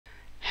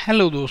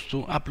Hello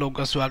दोस्तों, आप लोगों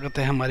का स्वागत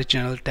है हमारे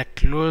चैनल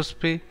टेक्लर्स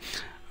पे।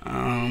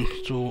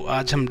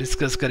 आज हम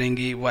डिस्कस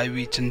करेंगे वाई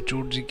वी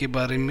चंद्रचूड़ जी के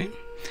बारे में।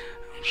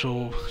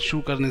 शुरू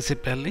करने से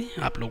पहले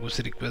आप लोगों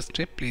से रिक्वेस्ट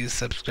है, please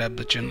subscribe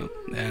the channel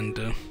and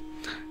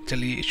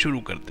चलिए शुरू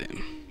करते हैं।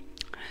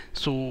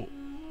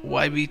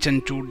 वाई वी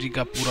चंद्रचूड़ जी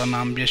का पूरा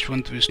नाम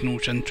यशवंत विष्णु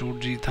चंद्रचूड़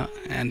जी था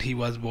and he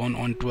was born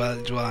on 12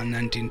 July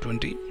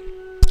 1920।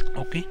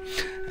 Okay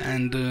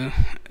and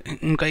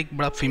उनका एक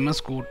बड़ा फेमस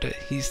कोट है,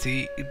 ही से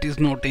it is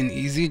not an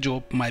easy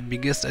job, my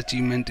biggest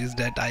achievement is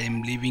that I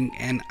am living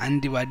an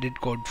undivided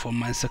God for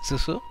my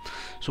successor.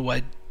 So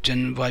why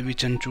we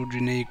Chandrachud जी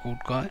ने ये coat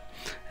कहा है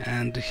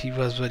and he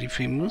was very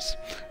famous.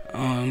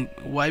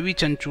 Why we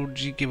Chandrachud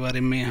जी के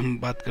बारे में हम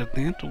बात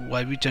करते हैं तो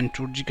वाई वी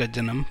चंद्रचूड़ जी का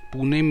जन्म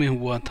पुणे में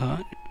हुआ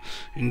था,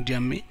 इंडिया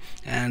में,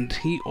 and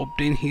he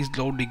obtained his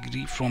law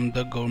degree from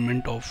the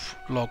government of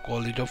law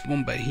college of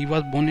Mumbai. He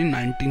was born in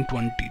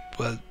 1920,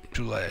 12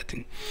 July I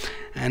think,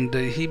 and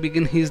he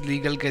began his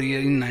legal career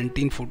in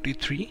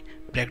 1943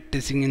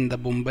 practicing in the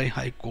Bombay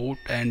High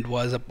Court and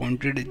was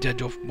appointed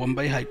judge of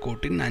Bombay High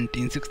Court in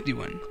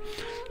 1961.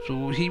 So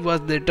he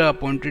was later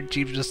appointed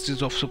Chief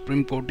Justice of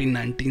Supreme Court in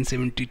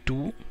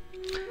 1972.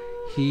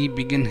 He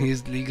began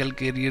his legal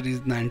career in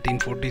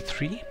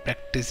 1943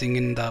 practicing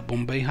in the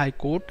Bombay High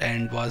Court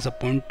and was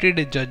appointed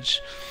a judge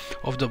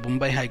of the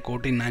Bombay High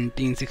Court in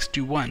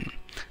 1961,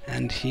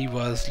 and he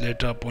was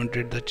later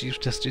appointed the Chief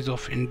Justice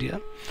of India.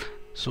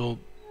 So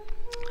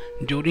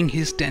during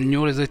his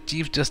tenure as a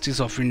Chief Justice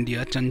of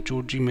India,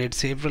 Chandrachud ji made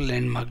several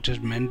landmark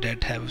judgments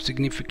that have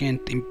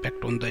significant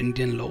impact on the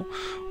Indian law.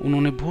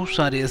 उन्होंने बहुत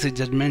सारे ऐसे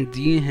judgement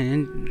दिए हैं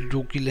जो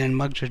कि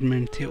landmark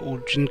judgement थे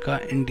और जिनका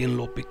इंडियन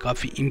लॉ पे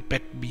काफ़ी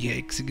इम्पैक्ट भी है,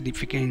 एक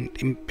सिग्निफिकेंट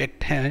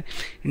इम्पैक्ट है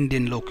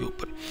इंडियन लॉ के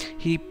ऊपर।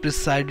 He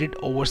presided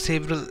over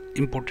several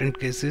important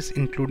cases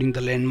including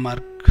the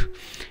landmark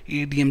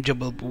ADM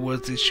Jabalpur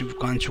versus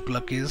Shivkant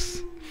Shukla case,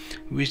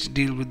 which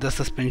deal with the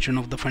suspension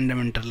of the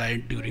fundamental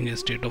right during a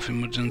state of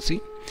emergency.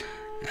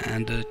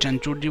 And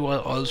Chandrachud ji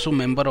was also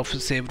member of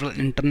several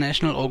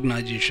international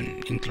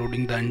organizations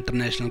including the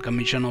International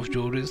Commission of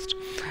Jurists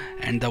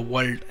and the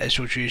World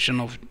Association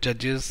of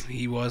Judges.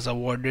 He was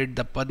awarded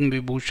the Padma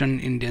Vibhushan,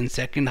 India's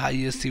second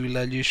highest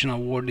civilization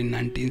award, in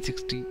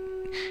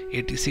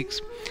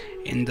 1986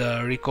 in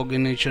the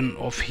recognition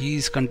of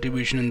his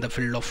contribution in the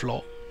field of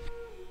law.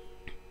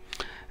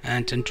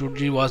 And Chandrachud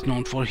ji was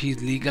known for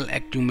his legal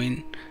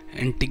acumen,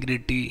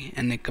 integrity,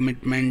 and a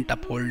commitment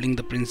upholding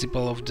the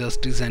principle of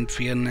justice and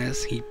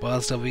fairness. He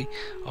passed away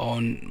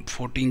on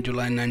 14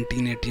 July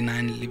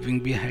 1989, leaving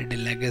behind a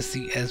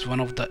legacy as one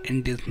of the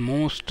India's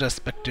most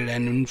respected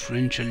and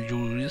influential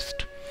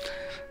jurists.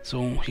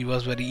 So he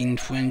was very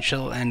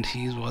influential and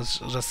he was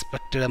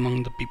respected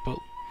among the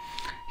people.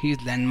 His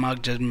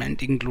landmark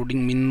judgment,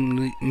 including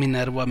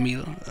Minerva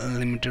Mill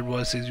Limited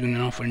versus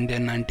Union of India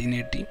in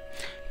 1980,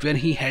 where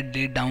he had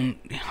laid down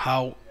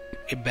how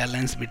a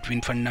balance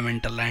between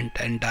fundamental right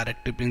and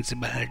directive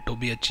principle had to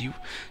be achieved.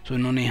 So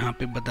इन्होंने यहाँ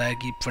पे बताया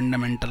कि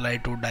fundamental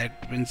right और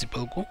directive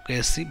principle को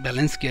कैसे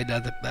balance किया जा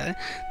सकता है.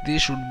 There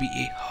should be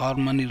a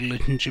harmony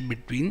relationship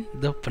between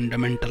the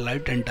fundamental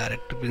right and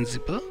directive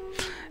principle,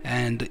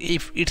 and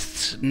if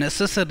it's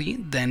necessary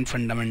then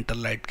fundamental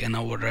right can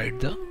override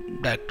the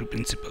directive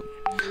principle,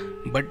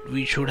 but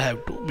we should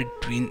have to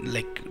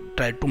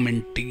try to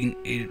maintain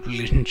a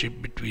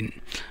relationship between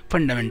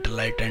fundamental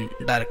right and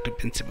directive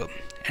principle.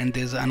 And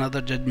there's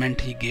another judgment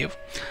he gave,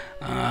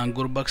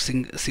 Gurbakh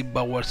Singh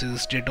Sibba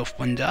versus State of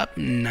Punjab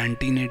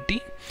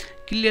 1980,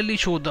 clearly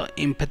show the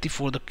empathy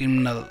for the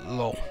criminal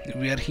law,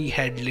 where he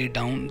had laid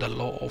down the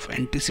law of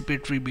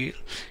anticipatory bail.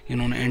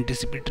 इन्होंने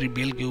anticipatory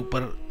bail के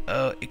ऊपर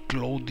एक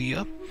law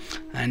दिया,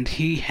 and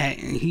he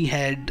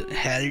had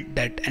held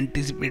that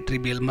anticipatory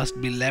bail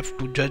must be left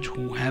to judge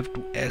who have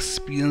to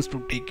experience to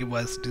take a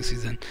wise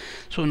decision.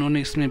 So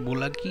इन्होंने इसमें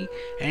बोला कि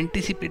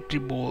anticipatory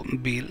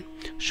bail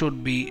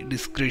should be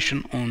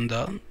discretion on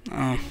the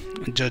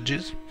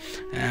judges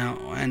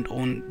and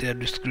on their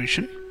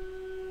discretion.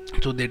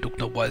 So they took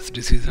the wise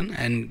decision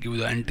and give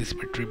the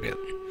anticipatory bail.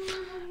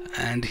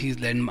 And his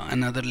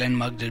another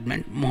landmark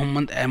judgment,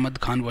 Muhammad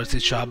Ahmad Khan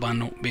versus Shah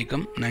Banu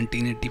Begum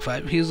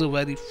 1985. He is a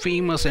very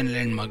famous and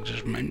landmark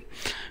judgment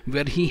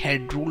where he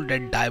had ruled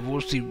that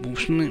divorcee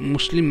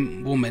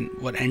Muslim women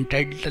were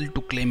entitled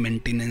to claim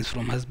maintenance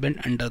from husband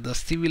under the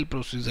Civil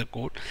Procedure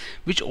Code,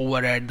 which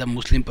override the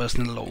Muslim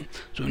Personal Law.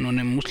 So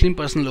इन्होंने Muslim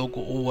Personal Law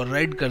को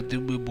override करते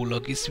हुए बोला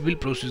कि Civil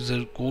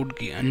Procedure Code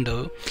के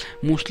अंदर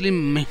Muslim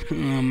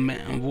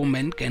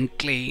women can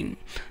claim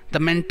the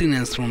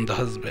maintenance from the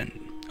husband.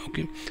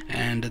 Okay,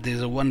 and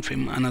there's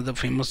another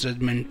famous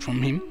judgment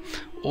from him,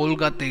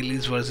 Olga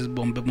Telis versus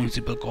Bombay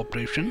Municipal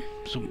Corporation,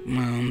 so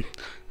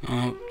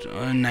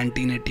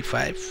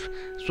 1985.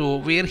 So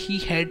where he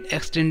had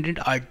extended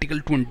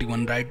Article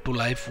 21 right to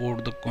life for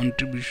the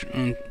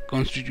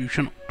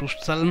Constitution to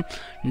some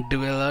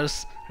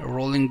dwellers,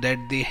 ruling that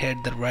they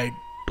had the right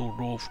to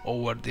roof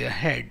over their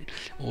head.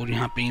 और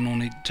यहाँ पे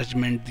इन्होंने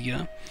judgement दिया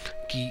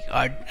कि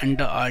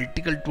under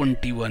article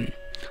 21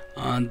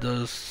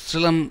 the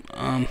slum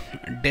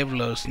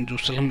developers, जो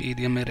slum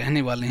area में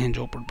रहने वाले हैं,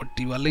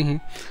 झोपड़पट्टी वाले हैं,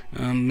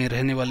 में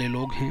रहने वाले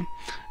लोग हैं,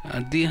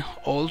 they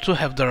also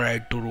have the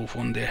right to roof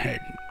on their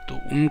head, तो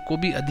उनको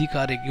भी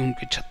अधिकार है कि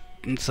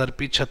उनके सर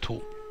पे छत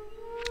हो.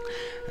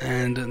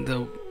 And the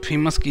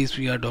famous case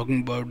we are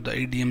talking about, the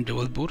ADM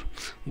Jabalpur,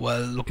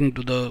 while looking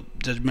to the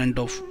judgment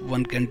of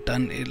one can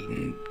turn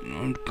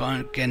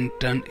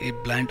a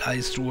blind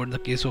eyes toward the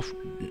case of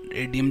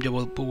ADM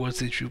Jabalpur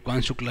versus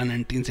Shivkan Shukla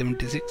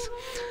 1976,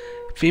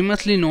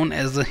 famously known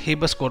as the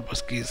habeas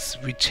corpus case,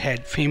 which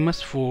had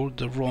famous for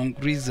the wrong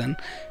reason,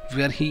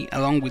 where he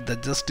along with the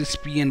Justice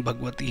P.N.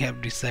 Bhagwati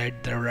have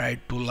decided the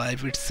right to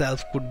life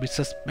itself could be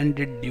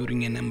suspended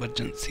during an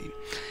emergency.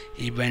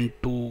 He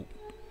went to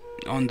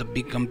on the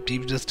become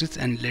Chief Justice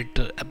and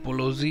later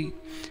apology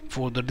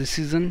for the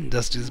decision.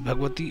 Justice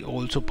Bhagwati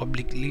also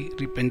publicly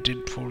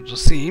repented for the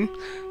same.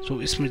 So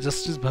इसमें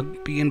Justice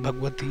P.N.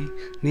 Bhagwati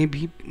ने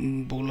भी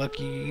बोला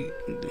कि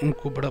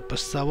उनको बड़ा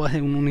पछतावा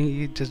है, उन्होंने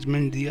ये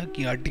जजमेंट दिया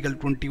कि आर्टिकल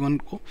 21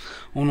 को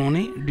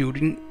उन्होंने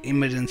ड्यूरिंग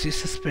इमरजेंसी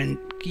सस्पेंड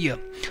किया.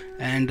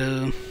 And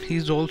he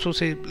is also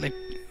say like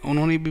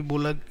उन्होंने भी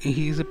बोला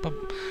ही इज़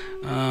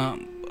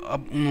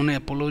अब उन्होंने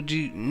अपोलॉजी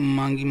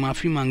मांगी,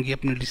 माफ़ी मांगी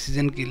अपने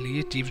डिसीजन के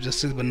लिए चीफ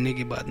जस्टिस बनने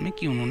के बाद में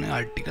कि उन्होंने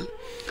आर्टिकल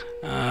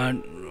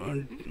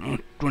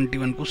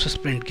 21 को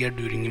सस्पेंड किया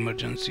during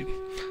emergency.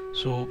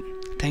 So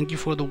thank you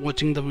for the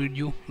watching the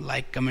video.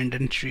 Like, comment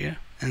and share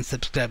and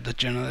subscribe the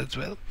channel as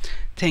well.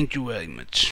 Thank you very much.